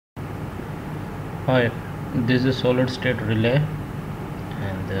Hi, this is solid state relay,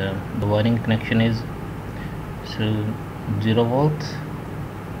 and the wiring connection is so 0 volts,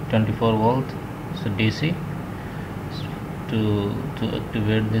 24 volt, so DC to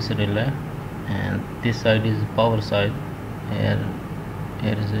activate this relay, and this side is power side. Here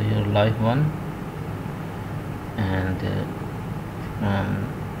is your live one, and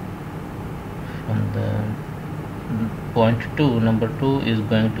from the point 2, number 2 is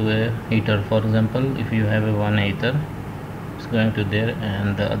going to a heater. For example, if you have a one heater, it's going to there,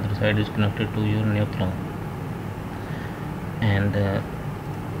 and the other side is connected to your neutral. And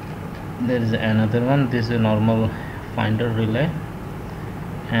there is another one. This is a normal finder relay,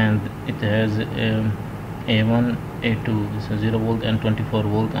 and it has A1, A2. This is 0 volt and 24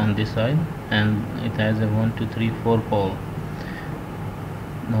 volt on this side, and it has a 1 2 3 4 pole.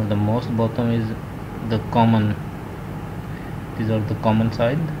 Now the most bottom is the common. These are the common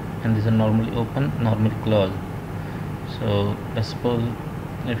side, and these are normally open, normally closed. So let's suppose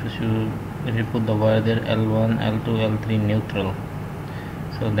if you put the wire there, L1, L2, L3 neutral,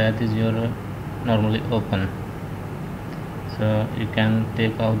 so that is your normally open, so you can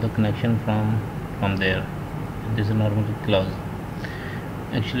take out the connection from there. This is normally closed.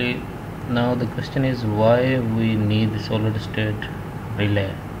 Actually, now the question is why we need solid state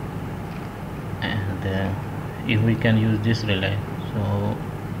relay, and if we can use this relay. So,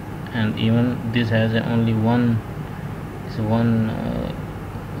 and even this has only one.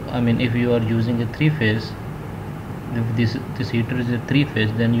 I mean, if you are using a three-phase, if this heater is a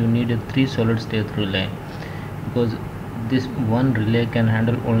three-phase, then you need a 3 solid state relay, because this one relay can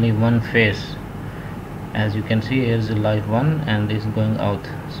handle only one phase. As you can see, here is a live one and is going out.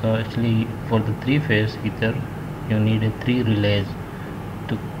 So actually, for the three-phase heater, you need a 3 relays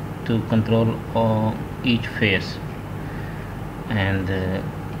to control each phase. And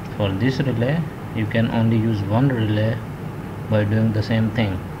for this relay, you can only use one relay by doing the same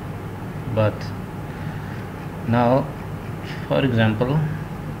thing. But now, for example,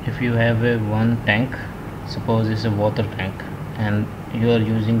 if you have a one tank, suppose it's a water tank, and you are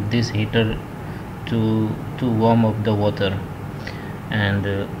using this heater to warm up the water,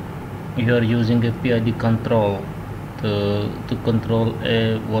 and you are using a PID control to control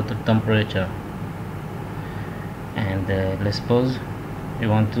a water temperature. And let's suppose you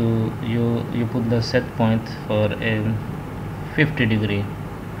want to you put the set point for a 50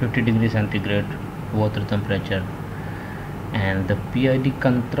 degree centigrade water temperature, and the PID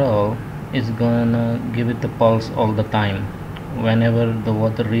control is gonna give it the pulse all the time. Whenever the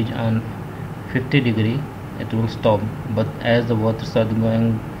water reach on 50 degree, it will stop, but as the water starts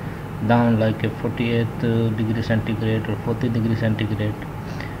going down like a 48 degree centigrade or 40 degree centigrade,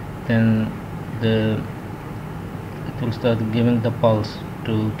 then it will start giving the pulse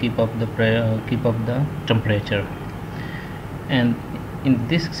to keep up the temperature. And in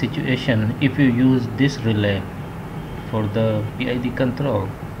this situation, if you use this relay for the PID control,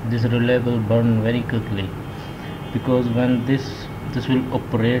 this relay will burn very quickly, because when this will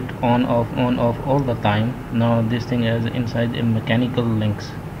operate on off all the time. Now this thing has inside a mechanical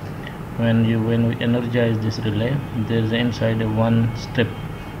links. When we energize this relay, there is inside a one strip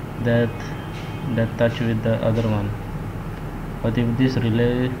that touch with the other one. But if this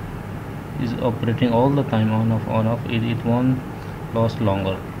relay is operating all the time on off, it won't last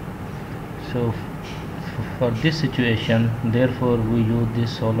longer. So for this situation, therefore we use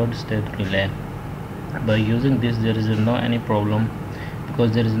this solid state relay. By using this, there is no any problem,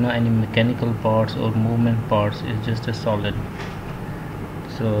 because there is no any mechanical parts or movement parts. It's just a solid.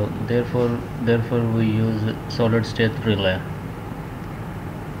 So therefore we use solid state relay.